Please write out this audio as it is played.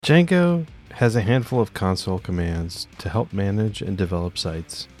Django has a handful of console commands to help manage and develop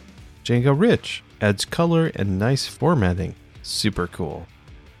sites. Django Rich adds color and nice formatting. Super cool.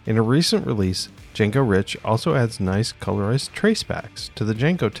 In a recent release, Django Rich also adds nice colorized tracebacks to the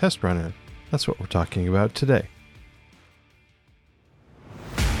Django test runner. That's what we're talking about today.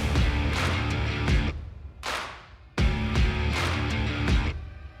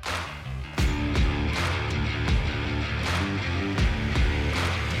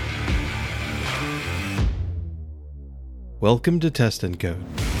 Welcome to Test and Code.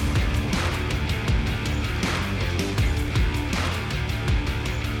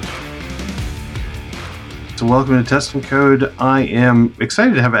 So welcome to Test and Code. I am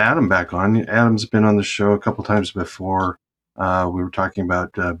excited to have Adam back on. Adam's been on the show a couple times before. We were talking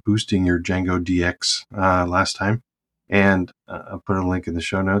about boosting your Django DX last time, and I'll put a link in the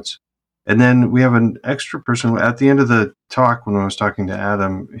show notes. And then we have an extra person at the end of the talk. When I was talking to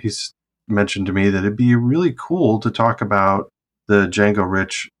Adam, he's mentioned to me that it'd be really cool to talk about the Django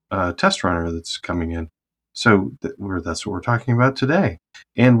Rich test runner that's coming in. So that's what we're talking about today.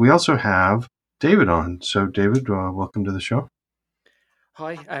 And we also have David on. So David, welcome to the show.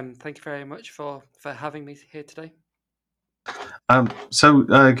 Hi, thank you very much for having me here today. So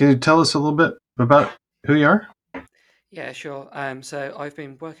can you tell us a little bit about who you are? Yeah, sure. So I've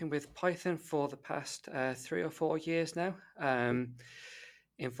been working with Python for the past 3 or 4 years now,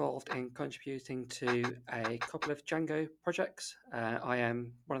 involved in contributing to a couple of Django projects. I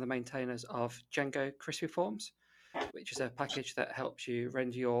am one of the maintainers of Django Crispy Forms, which is a package that helps you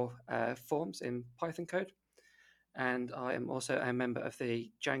render your forms in Python code. And I am also a member of the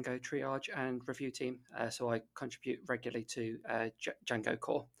Django triage and review team, so I contribute regularly to Django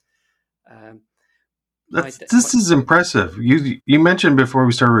core. This is impressive. You mentioned before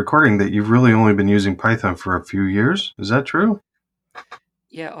we started recording that you've really only been using Python for a few years. Is that true?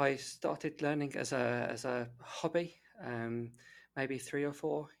 Yeah, I started learning as a hobby, maybe 3 or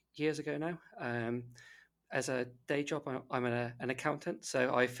 4 years ago now. As a day job, I'm an accountant,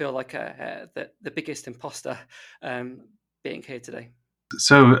 so I feel like the biggest imposter being here today.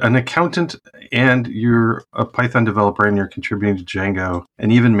 So an accountant, and you're a Python developer, and you're contributing to Django,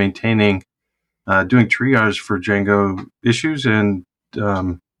 and even maintaining, doing triage for Django issues, and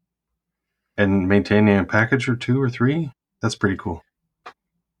maintaining a package or 2 or 3. That's pretty cool.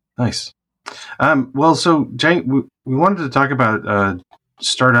 Nice. Well, so we wanted to talk about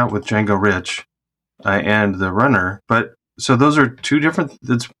start out with Django Rich and the runner, but so those are two different.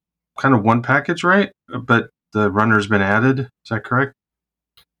 That's kind of one package, right? But the runner's been added. Is that correct?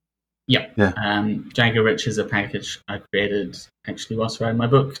 Yeah. Django Rich is a package I created actually whilst writing my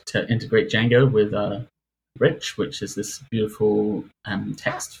book to integrate Django with Rich, which is this beautiful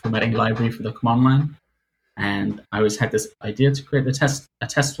text formatting library for the command line. And I always had this idea to create a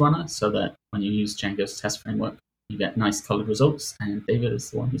test runner so that when you use Django's test framework, you get nice colored results. And David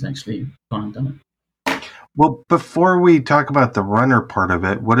is the one who's actually gone and done it. Well, before we talk about the runner part of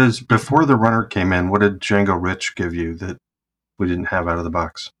it, before the runner came in, what did Django Rich give you that we didn't have out of the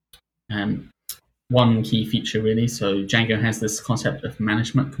box? One key feature, really. So Django has this concept of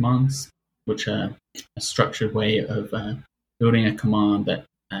management commands, which are a structured way of building a command that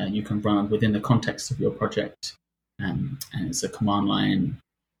you can run within the context of your project. And it's a command line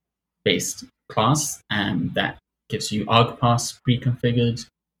based class that gives you argpaths pre-configured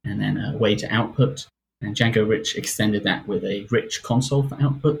and then a way to output. And Django Rich extended that with a rich console for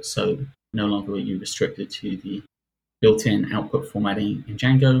output. So no longer are you restricted to the built-in output formatting in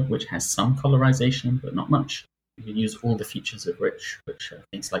Django, which has some colorization, but not much. You can use all the features of Rich, which are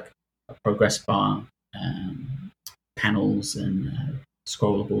things like a progress bar, panels, and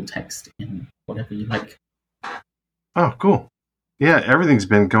scrollable text in whatever you like. Oh, cool. Yeah, everything's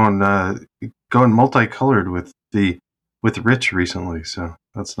been going multicolored with Rich recently, so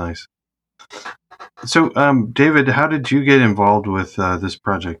that's nice. So, David, how did you get involved with this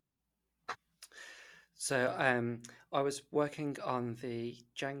project? So I was working on the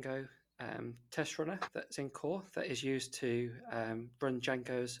Django test runner that's in core that is used to run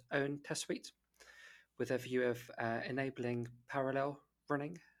Django's own test suite with a view of enabling parallel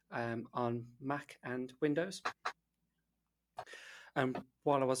running on Mac and Windows. And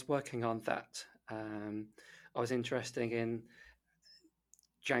while I was working on that, I was interested in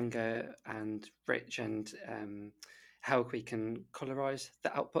Django and Rich and how we can colorize the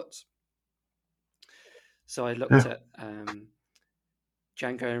outputs. So I looked at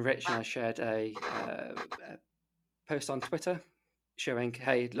Django and Rich, and I shared a post on Twitter showing,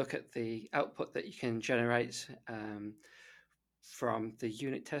 hey, look at the output that you can generate from the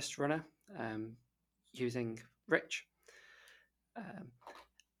unit test runner using Rich.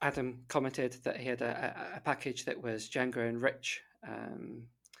 Adam commented that he had a package that was Django and Rich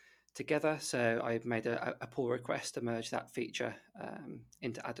together, so I made a pull request to merge that feature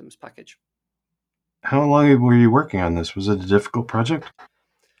into Adam's package. How long were you working on this? Was it a difficult project?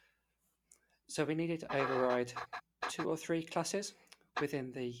 So we needed to override 2 or 3 classes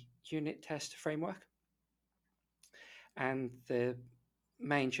within the unit test framework. And the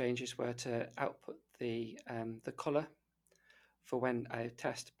main changes were to output the color for when a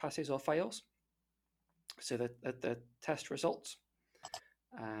test passes or fails. So the test results,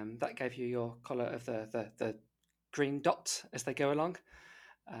 that gave you your color of the green dots as they go along.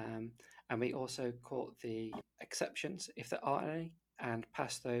 And we also caught the exceptions, if there are any, and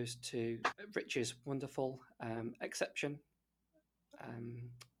passed those to Rich's wonderful exception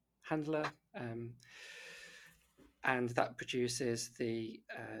handler, and that produces the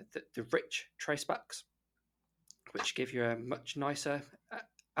rich tracebacks, which give you a much nicer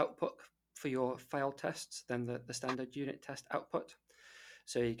output for your failed tests than the standard unit test output.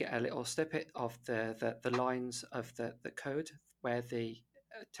 So you get a little snippet of the lines of the code where the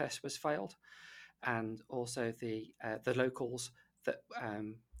test was failed, and also the locals that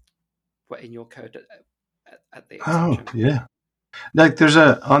were in your code at the exception. Oh, yeah. Like there's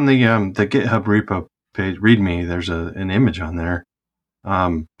on the GitHub repo page, README, there's an image on there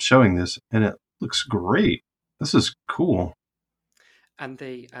showing this, and it looks great. This is cool. And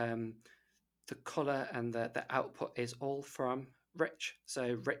the color and the output is all from Rich.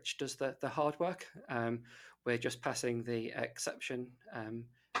 So Rich does the hard work. We're just passing the exception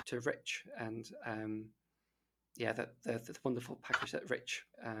to Rich, and the wonderful package that Rich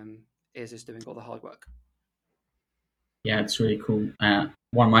is doing all the hard work. Yeah, it's really cool.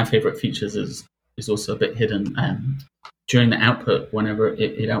 One of my favorite features is also a bit hidden. During the output, whenever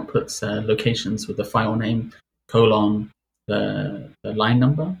it outputs locations with the file name, colon, the line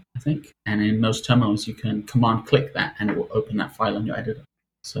number, I think. And in most terminals, you can command click that and it will open that file in your editor.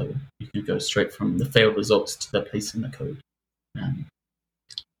 So you can go straight from the failed results to the place in the code.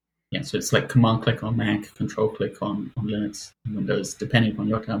 So it's like command click on Mac, control click on Linux and Windows, depending on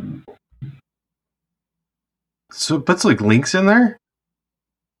your terminal. So it puts like links in there?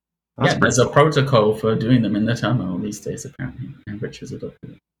 That's there's a protocol for doing them in the terminal these days, apparently, and Rich has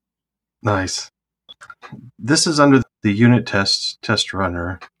adopted it. Nice. This is under the unit test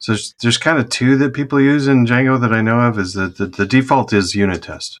runner. So there's kind of 2 that people use in Django that I know of. Is that the default is unit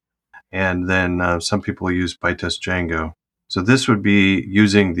test, and then some people use PyTest Django. So this would be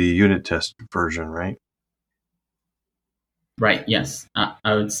using the unit test version, right? Right, yes.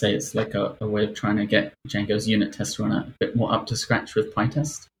 I would say it's like a way of trying to get Django's unit test runner a bit more up to scratch with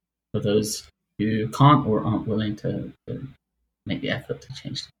PyTest for those who can't or aren't willing to make the effort to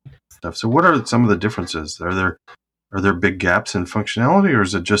change stuff. So what are some of the differences? Are there big gaps in functionality, or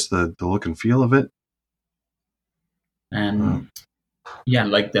is it just the look and feel of it? Yeah,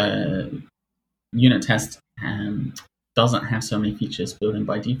 like the unit test doesn't have so many features built in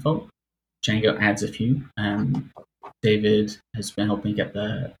by default. Django adds a few. David has been helping get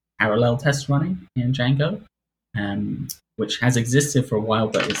the parallel test running in Django, which has existed for a while,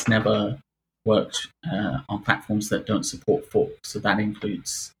 but it's never worked on platforms that don't support forks. So that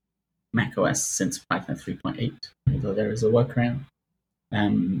includes macOS since Python 3.8, although there is a workaround.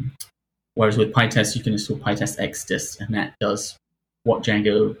 Whereas with PyTest, you can install PyTest XDist, and that does what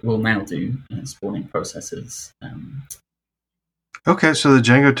Django will now do, spawning processes. Okay, so the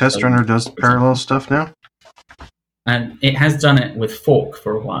Django test runner does parallel stuff now? And it has done it with fork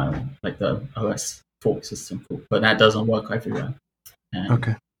for a while, like the OS fork system, but that doesn't work everywhere.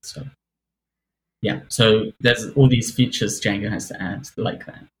 Okay. So there's all these features Django has to add like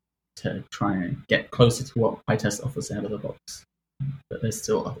that to try and get closer to what PyTest offers out of the box. But there's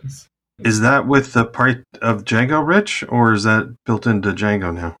still others. Is that with the part of Django, Rich, or is that built into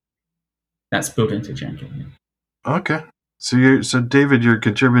Django now? That's built into Django, yeah. Okay. So David, you're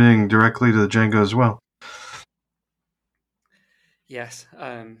contributing directly to the Django as well. Yes.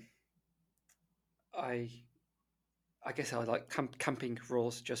 I guess I like camping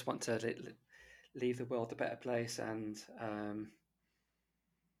rules. Just want to leave the world a better place, and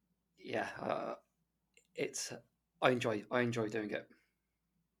I enjoy doing it.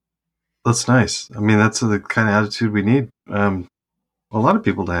 That's nice. I mean, that's the kind of attitude we need a lot of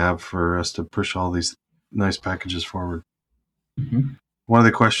people to have for us to push all these nice packages forward. Mm-hmm. One of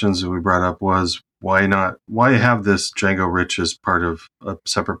the questions that we brought up was why have this Django Rich as part of a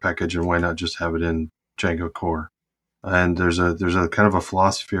separate package, and why not just have it in Django Core? And there's a kind of a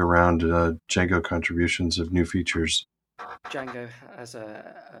philosophy around Django contributions of new features. Django has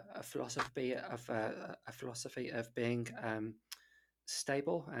a philosophy of being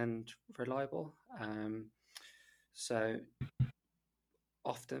stable and reliable. So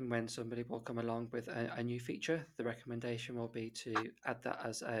often when somebody will come along with a new feature, the recommendation will be to add that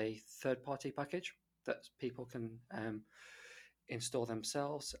as a third-party package that people can install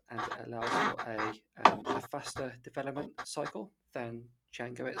themselves, and it allows for a faster development cycle than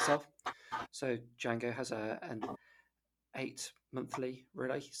Django itself. So Django has an 8 monthly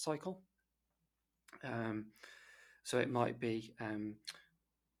release cycle. So it might be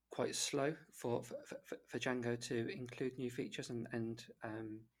quite slow for Django to include new features and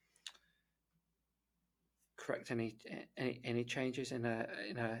correct any changes in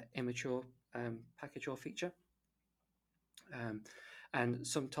a immature package or feature. And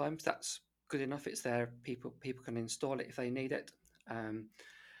sometimes that's good enough. It's there. People can install it if they need it. And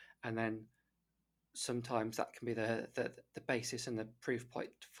then sometimes that can be the basis and the proof point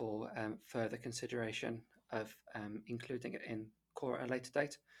for further consideration of including it in core at a later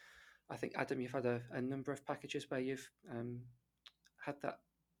date. I think, Adam, you've had a number of packages where you've had that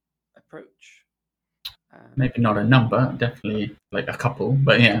approach. Maybe not a number, definitely like a couple,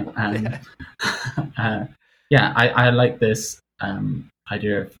 but yeah. I like this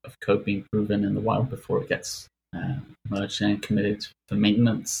idea of code being proven in the wild before it gets merged and committed for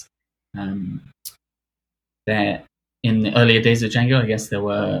maintenance. There, in the earlier days of Django, I guess there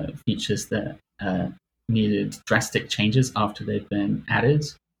were features that needed drastic changes after they'd been added,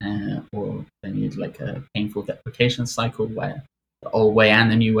 or they need like a painful deprecation cycle where the old way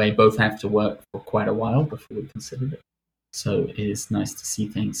and the new way both have to work for quite a while before we consider it. So it is nice to see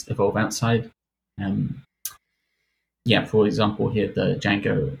things evolve outside. For example, here the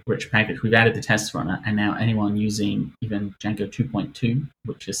Django rich package, we've added the test runner, and now anyone using even Django 2.2,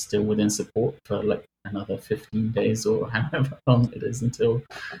 which is still within support for like another 15 days or however long it is until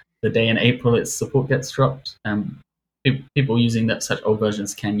the day in April its support gets dropped. People using that such old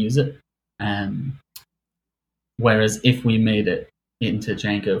versions can use it. Whereas if we made it into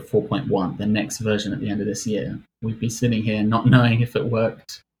Django 4.1, the next version at the end of this year, we'd be sitting here not knowing if it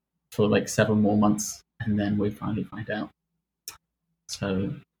worked for like 7 more months, and then we finally find out.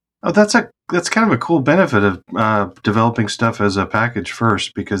 So, that's kind of a cool benefit of developing stuff as a package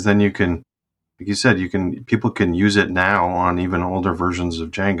first, because then you can, like you said, people can use it now on even older versions of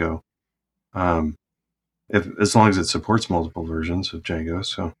Django, as long as it supports multiple versions of Django.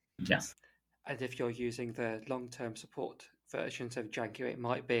 So yes. And if you're using the long-term support versions of Django, it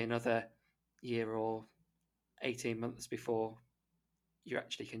might be another year or 18 months before you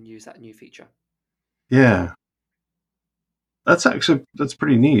actually can use that new feature. Yeah. That's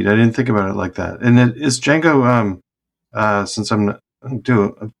pretty neat. I didn't think about it like that. And is Django, since I've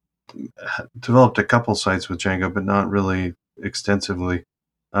developed a couple sites with Django, but not really extensively,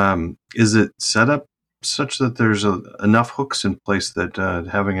 is it set up such that there's enough hooks in place that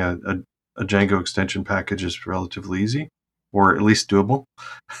having a Django extension package is relatively easy, or at least doable?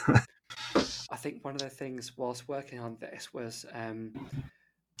 I think one of the things whilst working on this was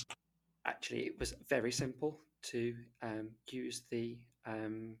actually it was very simple to use the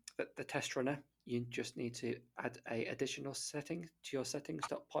test runner. You just need to add a additional setting to your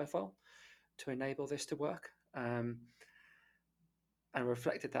settings.py file to enable this to work. And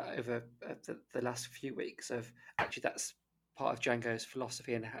reflected that over the last few weeks of actually that's part of Django's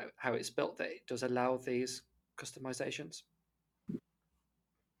philosophy and how it's built, that it does allow these customizations.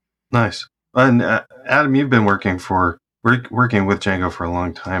 Nice. And Adam, you've been working with Django for a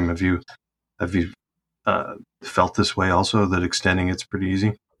long time. Have you felt this way also, that extending it's pretty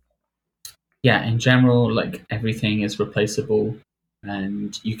easy? Yeah, in general, like everything is replaceable,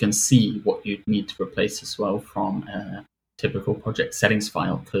 and you can see what you'd need to replace as well from a typical project settings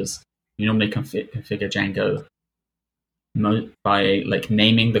file, because you normally configure Django by like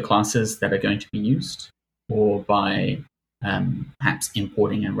naming the classes that are going to be used, or by perhaps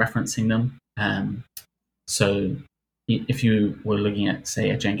importing and referencing them. So if you were looking at, say,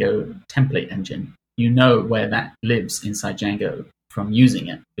 a Django template engine, you know where that lives inside Django from using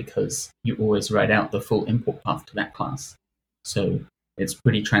it, because you always write out the full import path to that class. So it's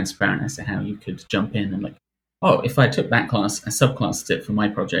pretty transparent as to how you could jump in and like, oh, if I took that class and subclassed it for my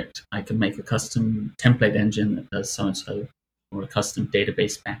project, I could make a custom template engine that does so-and-so, or a custom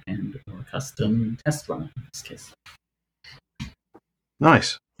database backend, or a custom test runner in this case.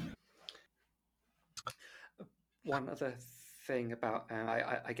 Nice. One other thing about,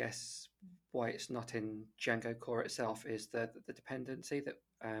 I guess, why it's not in Django core itself is the dependency that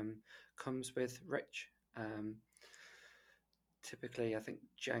comes with rich. Typically, I think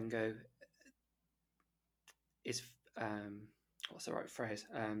Django is, what's the right phrase?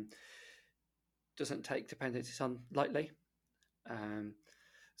 Doesn't take dependencies on lightly.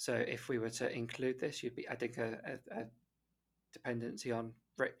 So if we were to include this, you'd be adding a dependency on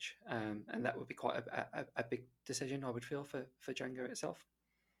rich, and that would be quite a big decision, I would feel, for Django itself.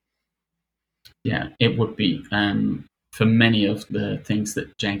 Yeah, it would be. For many of the things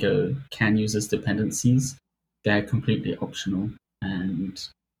that Django can use as dependencies, they're completely optional, and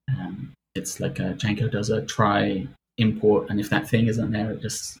it's like Django does a try import, and if that thing isn't there, it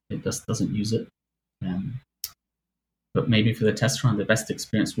just doesn't use it. But maybe for the test run, the best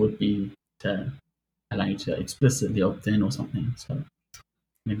experience would be to allow you to explicitly opt in or something. So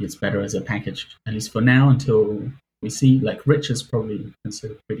maybe it's better as a package, at least for now, until we see. Like Rich is probably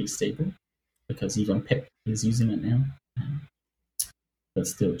considered pretty stable because even Pip is using it now. But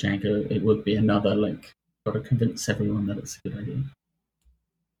still, Django, it would be another, like, got to convince everyone that it's a good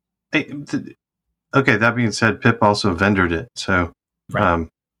idea. Okay, that being said, Pip also vendored it, so... Right.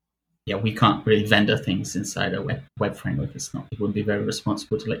 Yeah, we can't really vendor things inside a web framework. It wouldn't be very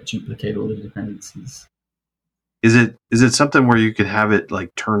responsible to like duplicate all the dependencies. Is it something where you could have it like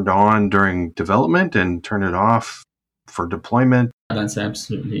turned on during development and turn it off for deployment? That's an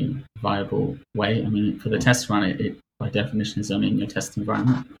absolutely viable way. I mean, for the test run, it by definition is only in your test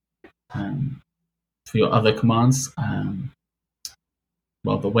environment. For your other commands,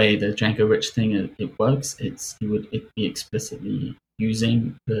 well, the way the Django rich thing it works, it be explicitly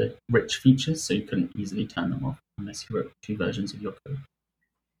using the rich features, so you couldn't easily turn them off unless you wrote 2 versions of your code.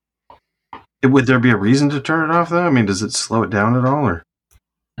 Would there be a reason to turn it off, though? I mean, does it slow it down at all, or?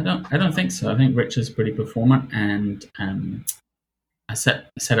 I don't think so. I think Rich is pretty performant, and I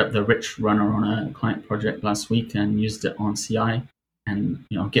set up the Rich runner on a client project last week and used it on CI, and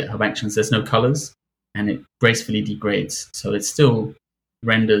GitHub Actions. There's no colors, and it gracefully degrades, so it still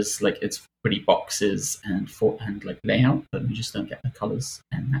renders like it's pretty boxes and like layout, but you just don't get the colors,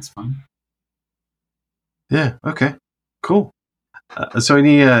 and that's fine. Yeah. Okay. Cool. So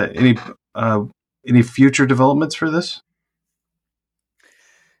any future developments for this?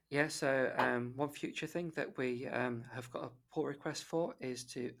 Yeah. So one future thing that we have got a pull request for is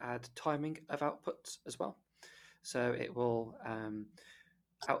to add timing of outputs as well. So it will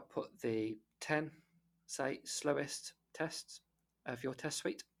output the 10, say, slowest tests of your test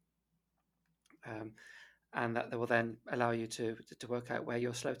suite. And that will then allow you to work out where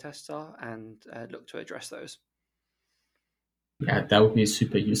your slow tests are and look to address those. Yeah, that would be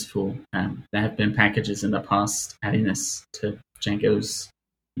super useful. There have been packages in the past adding this to Django's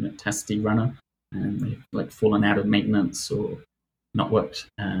testy runner, and they've like fallen out of maintenance or not worked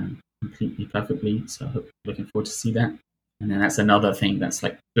completely perfectly. So looking forward to see that. And then that's another thing that's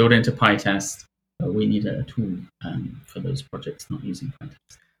like built into PyTest, but we need a tool for those projects not using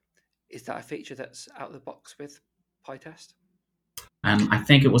PyTest. Is that a feature that's out of the box with PyTest? I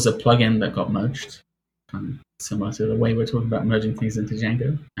think it was a plugin that got merged, similar to the way we're talking about merging things into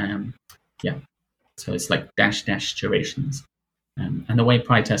Django. Yeah, so it's like dash durations. And the way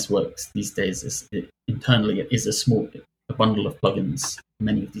PyTest works these days is internally it is a bundle of plugins,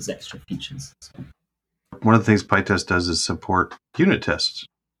 many of these extra features. So. One of the things PyTest does is support unit test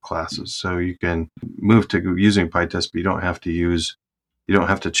classes, so you can move to using PyTest, but you don't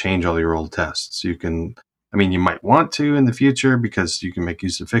have to change all your old tests. You can, I mean, you might want to in the future because you can make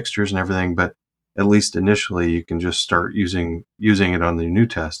use of fixtures and everything, but at least initially you can just start using it on the new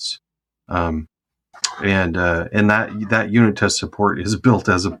tests. And that unit test support is built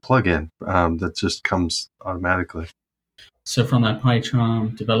as a plugin that just comes automatically. So from that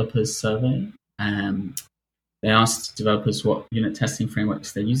PyCharm developers survey, they asked developers what unit testing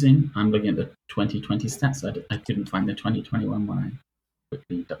frameworks they're using. I'm looking at the 2020 stats. I couldn't find the 2021 one. I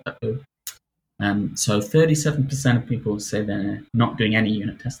quickly DuckDuckGo. So 37% of people say they're not doing any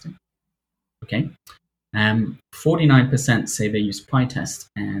unit testing. Okay. 49% say they use PyTest,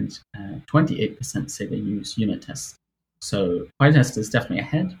 and 28% say they use unit tests. So PyTest is definitely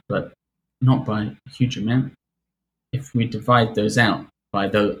ahead, but not by a huge amount. If we divide those out by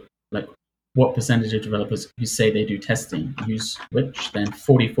what percentage of developers who say they do testing use which, then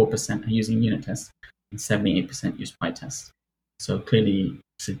 44% are using unit tests and 78% use PyTest. So clearly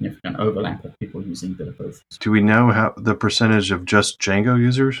significant overlap of people using a bit of both. Do we know how the percentage of just Django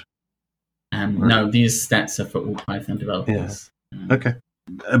users? No, these stats are for all Python developers. Yeah. Okay.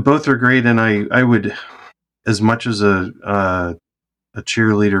 Both are great, and I would, as much as a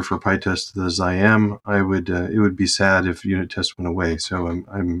cheerleader for PyTest as I am, it would be sad if unit test went away. So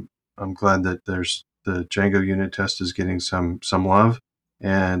I'm glad that there's the Django unit test is getting some love,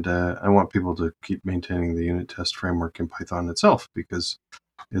 and I want people to keep maintaining the unit test framework in Python itself because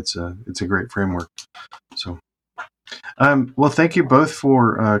it's a great framework. So. Well, thank you both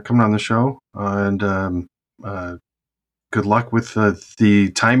for coming on the show and good luck with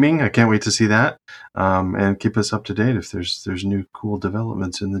the timing. I can't wait to see that. And keep us up to date if there's new cool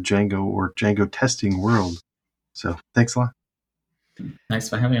developments in the Django or Django testing world. So thanks a lot. Thanks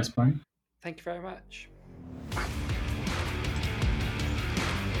for having us, Brian. Thank you very much.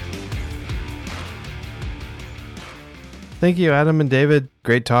 Thank you, Adam and David.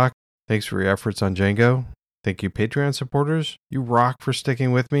 Great talk. Thanks for your efforts on Django. Thank you, Patreon supporters. You rock for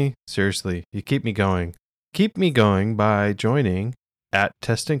sticking with me. Seriously, you keep me going. Keep me going by joining at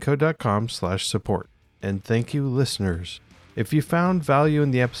testandcode.com/support. And thank you, listeners. If you found value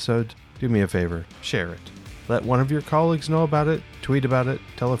in the episode, do me a favor, share it. Let one of your colleagues know about it, tweet about it,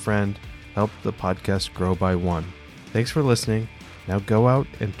 tell a friend. Help the podcast grow by one. Thanks for listening. Now go out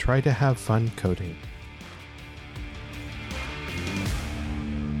and try to have fun coding.